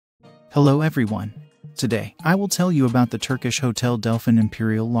Hello everyone. Today, I will tell you about the Turkish hotel Delphin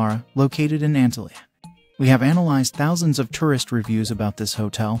Imperial Lara, located in Antalya. We have analyzed thousands of tourist reviews about this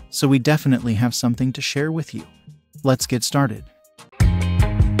hotel, so we definitely have something to share with you. Let's get started.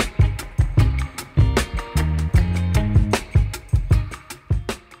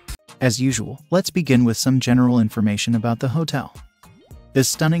 As usual, let's begin with some general information about the hotel. This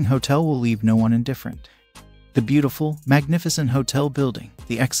stunning hotel will leave no one indifferent. The beautiful, magnificent hotel building,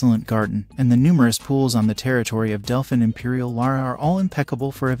 the excellent garden, and the numerous pools on the territory of Delphin Imperial Lara are all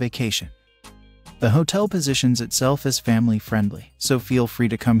impeccable for a vacation. The hotel positions itself as family-friendly, so feel free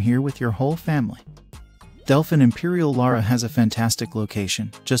to come here with your whole family. Delphin Imperial Lara has a fantastic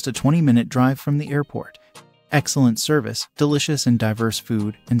location, just a 20-minute drive from the airport. Excellent service, delicious and diverse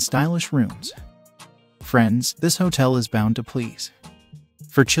food, and stylish rooms. Friends, this hotel is bound to please.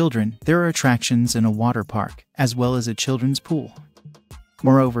 For children, there are attractions and a water park, as well as a children's pool.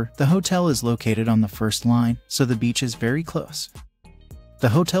 Moreover, the hotel is located on the first line, so the beach is very close. The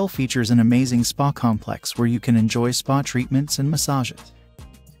hotel features an amazing spa complex where you can enjoy spa treatments and massages.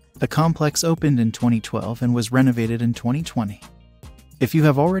 The complex opened in 2012 and was renovated in 2020. If you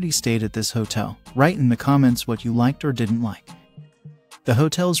have already stayed at this hotel, write in the comments what you liked or didn't like. The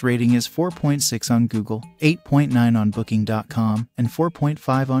hotel's rating is 4.6 on Google, 8.9 on Booking.com, and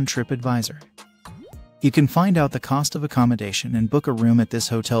 4.5 on TripAdvisor. You can find out the cost of accommodation and book a room at this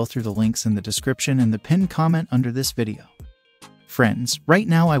hotel through the links in the description and the pinned comment under this video. Friends, right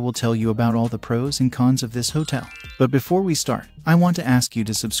now I will tell you about all the pros and cons of this hotel. But before we start, I want to ask you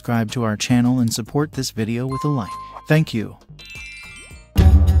to subscribe to our channel and support this video with a like. Thank you.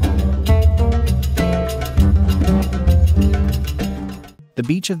 The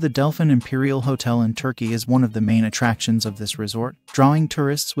beach of the Delphin Imperial Hotel in Turkey is one of the main attractions of this resort, drawing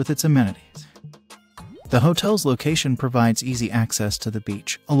tourists with its amenities. The hotel's location provides easy access to the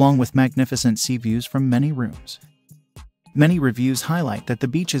beach, along with magnificent sea views from many rooms. Many reviews highlight that the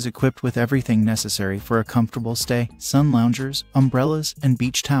beach is equipped with everything necessary for a comfortable stay: sun loungers, umbrellas, and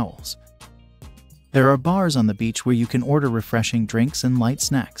beach towels. There are bars on the beach where you can order refreshing drinks and light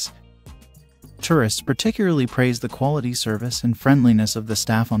snacks. Tourists particularly praise the quality service and friendliness of the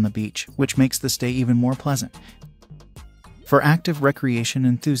staff on the beach, which makes the stay even more pleasant. For active recreation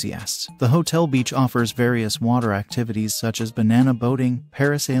enthusiasts, the hotel beach offers various water activities such as banana boating,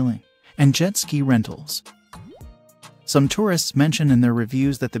 parasailing, and jet ski rentals. Some tourists mention in their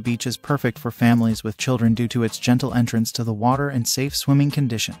reviews that the beach is perfect for families with children due to its gentle entrance to the water and safe swimming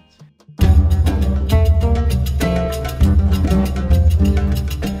conditions.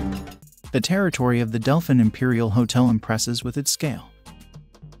 The territory of the Delphin Imperial Hotel impresses with its scale.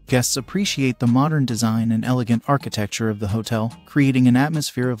 Guests appreciate the modern design and elegant architecture of the hotel, creating an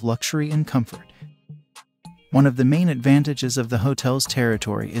atmosphere of luxury and comfort. One of the main advantages of the hotel's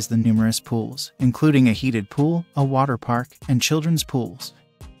territory is the numerous pools, including a heated pool, a water park, and children's pools.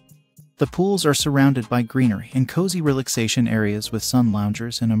 The pools are surrounded by greenery and cozy relaxation areas with sun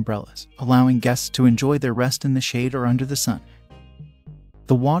loungers and umbrellas, allowing guests to enjoy their rest in the shade or under the sun.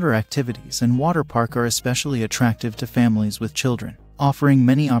 The water activities and water park are especially attractive to families with children, offering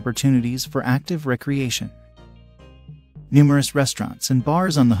many opportunities for active recreation. Numerous restaurants and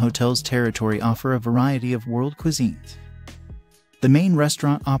bars on the hotel's territory offer a variety of world cuisines. The main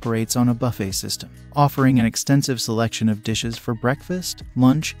restaurant operates on a buffet system, offering an extensive selection of dishes for breakfast,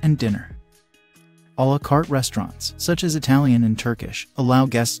 lunch, and dinner. A la carte restaurants, such as Italian and Turkish, allow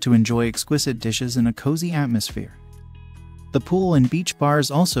guests to enjoy exquisite dishes in a cozy atmosphere. The pool and beach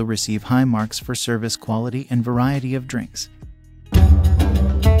bars also receive high marks for service quality and variety of drinks.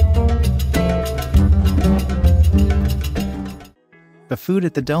 The food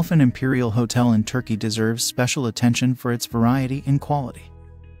at the Delphin Imperial Hotel in Turkey deserves special attention for its variety and quality.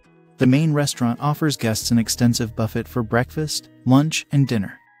 The main restaurant offers guests an extensive buffet for breakfast, lunch, and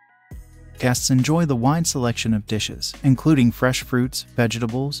dinner. Guests enjoy the wide selection of dishes, including fresh fruits,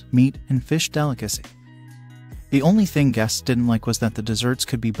 vegetables, meat, and fish delicacy. The only thing guests didn't like was that the desserts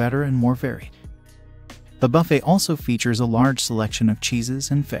could be better and more varied. The buffet also features a large selection of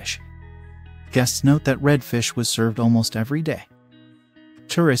cheeses and fish. Guests note that red fish was served almost every day.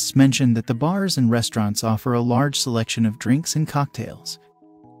 Tourists mentioned that the bars and restaurants offer a large selection of drinks and cocktails.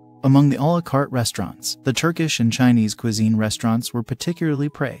 Among the a la carte restaurants, the Turkish and Chinese cuisine restaurants were particularly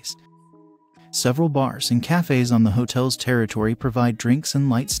praised. Several bars and cafes on the hotel's territory provide drinks and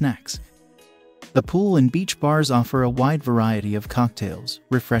light snacks. The pool and beach bars offer a wide variety of cocktails,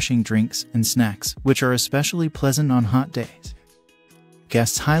 refreshing drinks, and snacks, which are especially pleasant on hot days.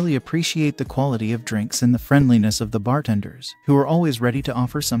 Guests highly appreciate the quality of drinks and the friendliness of the bartenders, who are always ready to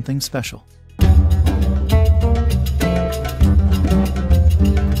offer something special.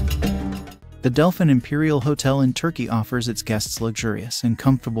 The Delphin Imperial Hotel in Turkey offers its guests luxurious and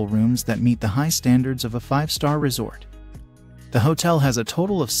comfortable rooms that meet the high standards of a 5-star resort. The hotel has a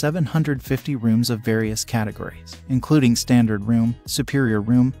total of 750 rooms of various categories, including standard room, superior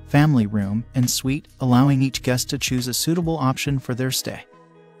room, family room, and suite, allowing each guest to choose a suitable option for their stay.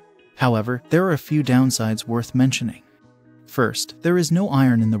 However, there are a few downsides worth mentioning. First, there is no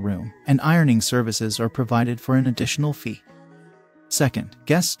iron in the room, and ironing services are provided for an additional fee. Second,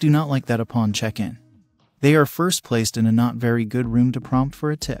 guests do not like that upon check-in. They are first placed in a not very good room to prompt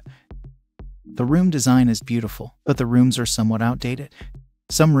for a tip. The room design is beautiful, but the rooms are somewhat outdated.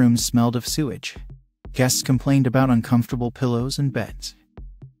 Some rooms smelled of sewage. Guests complained about uncomfortable pillows and beds.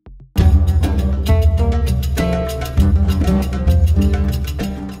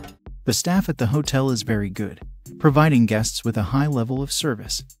 The staff at the hotel is very good, providing guests with a high level of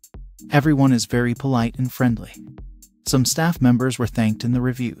service. Everyone is very polite and friendly. Some staff members were thanked in the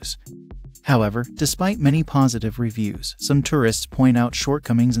reviews. However, despite many positive reviews, some tourists point out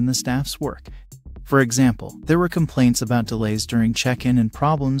shortcomings in the staff's work. For example, there were complaints about delays during check-in and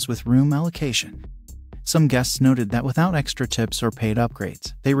problems with room allocation. Some guests noted that without extra tips or paid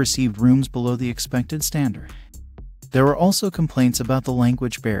upgrades, they received rooms below the expected standard. There were also complaints about the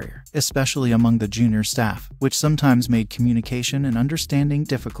language barrier, especially among the junior staff, which sometimes made communication and understanding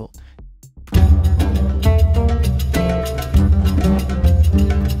difficult.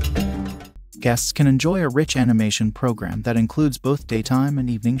 Guests can enjoy a rich animation program that includes both daytime and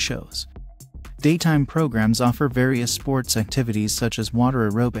evening shows. Daytime programs offer various sports activities such as water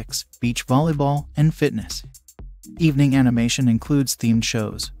aerobics, beach volleyball, and fitness. Evening animation includes themed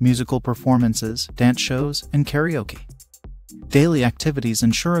shows, musical performances, dance shows, and karaoke. Daily activities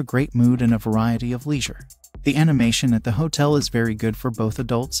ensure a great mood and a variety of leisure. The animation at the hotel is very good for both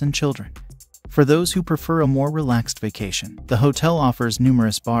adults and children. For those who prefer a more relaxed vacation, the hotel offers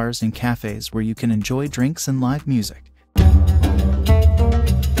numerous bars and cafes where you can enjoy drinks and live music.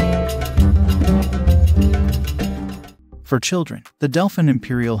 For children, the Delphin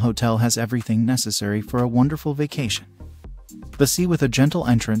Imperial Hotel has everything necessary for a wonderful vacation. The sea with a gentle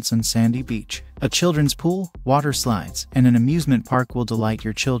entrance and sandy beach, a children's pool, water slides, and an amusement park will delight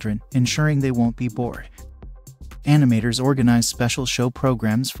your children, ensuring they won't be bored. Animators organize special show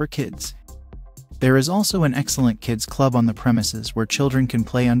programs for kids. There is also an excellent kids club on the premises where children can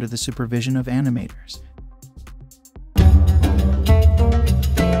play under the supervision of animators.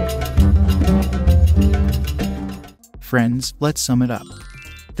 Friends, let's sum it up.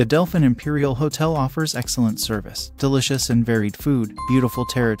 The Delphin Imperial Hotel offers excellent service, delicious and varied food, beautiful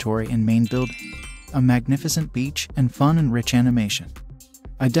territory and main building, a magnificent beach, and fun and rich animation.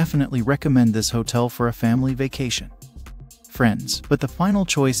 I definitely recommend this hotel for a family vacation. Friends, but the final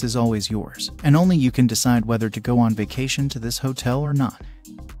choice is always yours, and only you can decide whether to go on vacation to this hotel or not.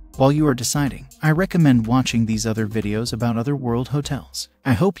 While you are deciding, I recommend watching these other videos about other world hotels.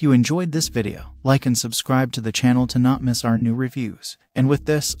 I hope you enjoyed this video. Like and subscribe to the channel to not miss our new reviews. And with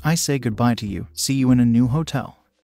this, I say goodbye to you. See you in a new hotel.